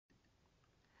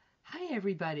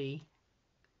everybody,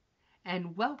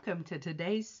 and welcome to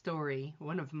today's story,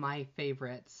 one of my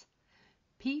favorites.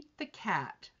 Pete the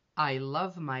Cat, I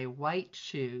Love My White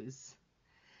Shoes.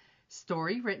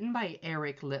 Story written by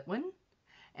Eric Litwin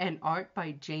and art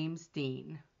by James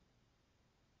Dean.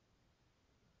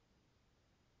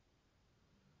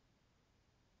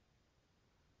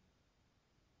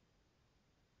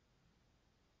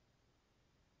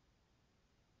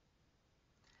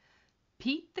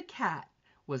 Pete the Cat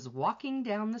was walking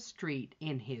down the street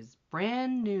in his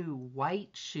brand new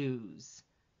white shoes.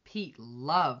 Pete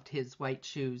loved his white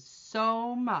shoes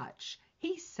so much,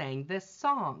 he sang this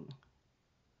song.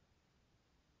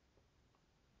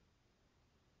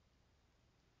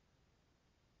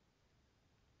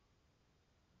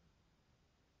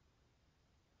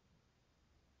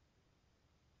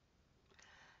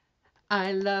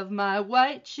 I love my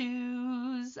white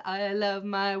shoes, I love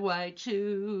my white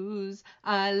shoes,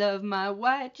 I love my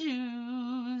white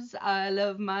shoes, I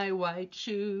love my white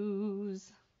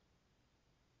shoes.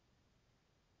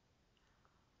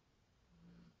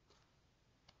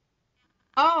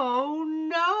 Oh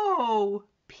no!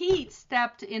 Pete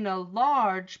stepped in a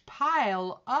large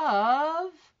pile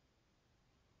of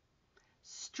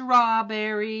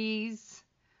strawberries.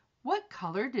 What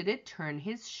color did it turn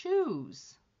his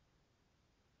shoes?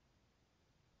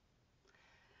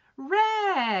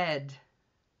 Red.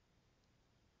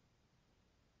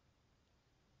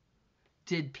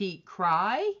 Did Pete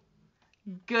cry?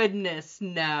 Goodness,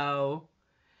 no.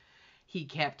 He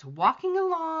kept walking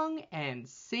along and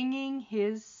singing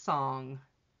his song.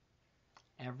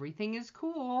 Everything is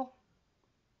cool.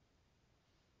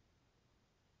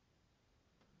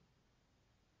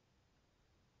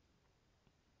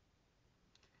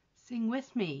 Sing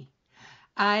with me.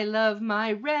 I love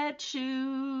my red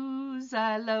shoes,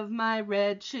 I love my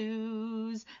red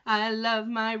shoes, I love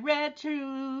my red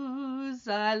shoes,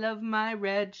 I love my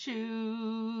red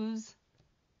shoes.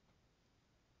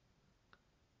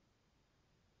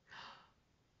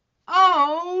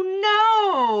 Oh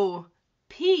no!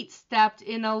 Pete stepped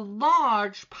in a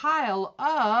large pile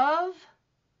of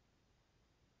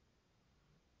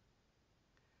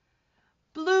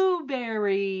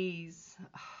blueberries.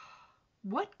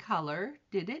 What color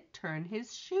did it turn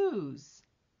his shoes?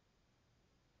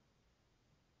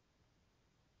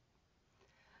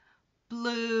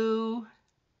 Blue.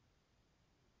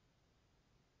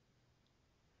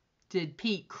 Did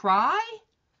Pete cry?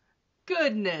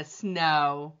 Goodness,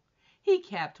 no. He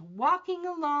kept walking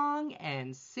along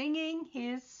and singing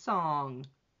his song.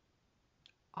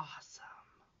 Awesome.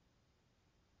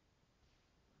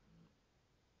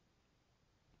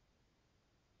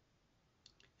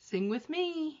 Sing with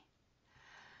me.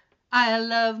 I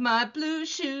love my blue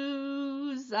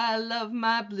shoes, I love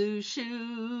my blue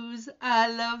shoes, I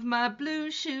love my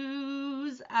blue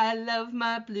shoes, I love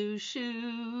my blue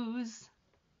shoes.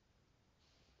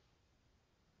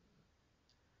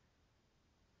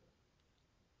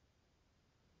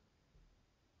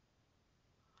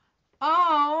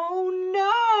 Oh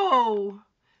no!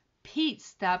 Pete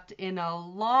stepped in a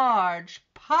large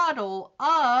puddle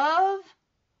of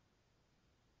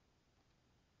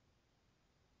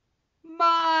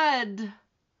mud.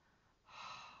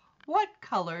 What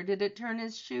color did it turn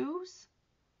his shoes?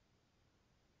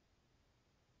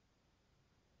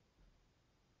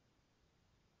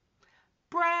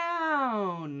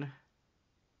 Brown.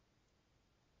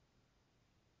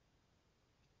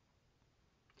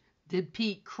 Did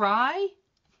Pete cry?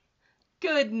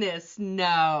 Goodness,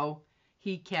 no.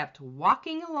 He kept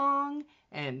walking along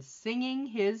and singing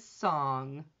his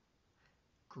song.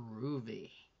 Groovy.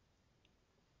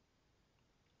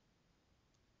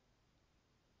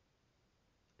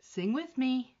 Sing with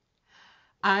me.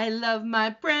 I love my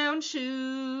brown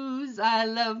shoes, I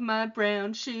love my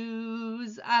brown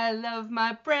shoes, I love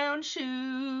my brown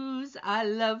shoes, I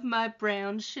love my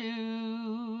brown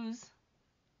shoes.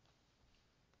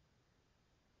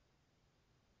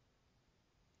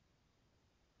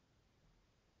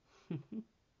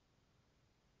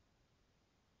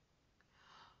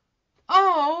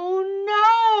 Oh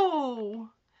no!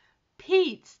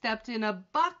 Pete stepped in a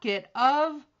bucket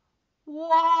of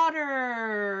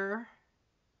water.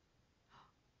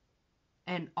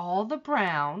 And all the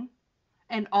brown,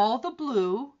 and all the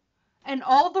blue, and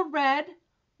all the red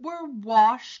were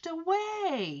washed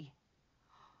away.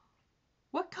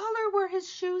 What color were his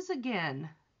shoes again?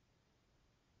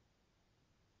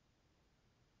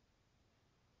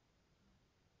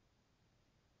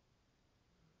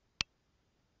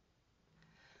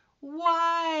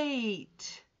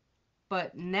 White.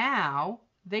 But now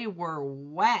they were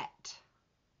wet.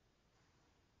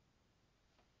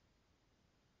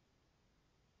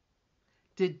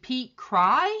 Did Pete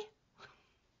cry?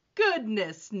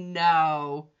 Goodness,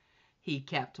 no. He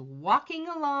kept walking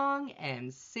along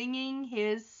and singing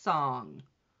his song.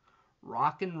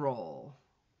 Rock and roll.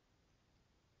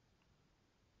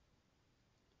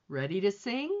 Ready to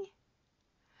sing?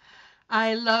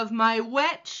 I love my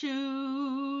wet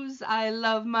shoes. I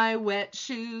love my wet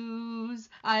shoes.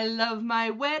 I love my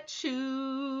wet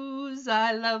shoes.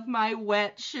 I love my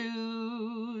wet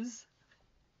shoes.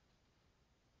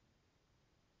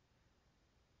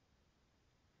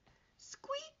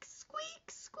 Squeak,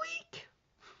 squeak, squeak.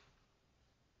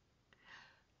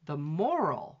 The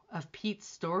moral of Pete's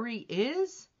story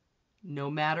is, no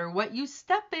matter what you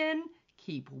step in,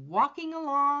 keep walking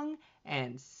along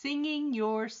and singing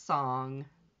your song.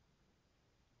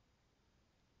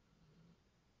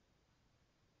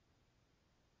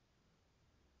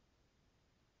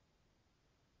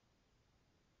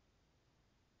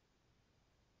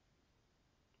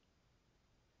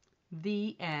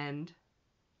 The end.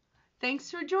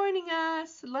 Thanks for joining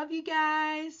us. Love you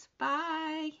guys.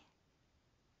 Bye.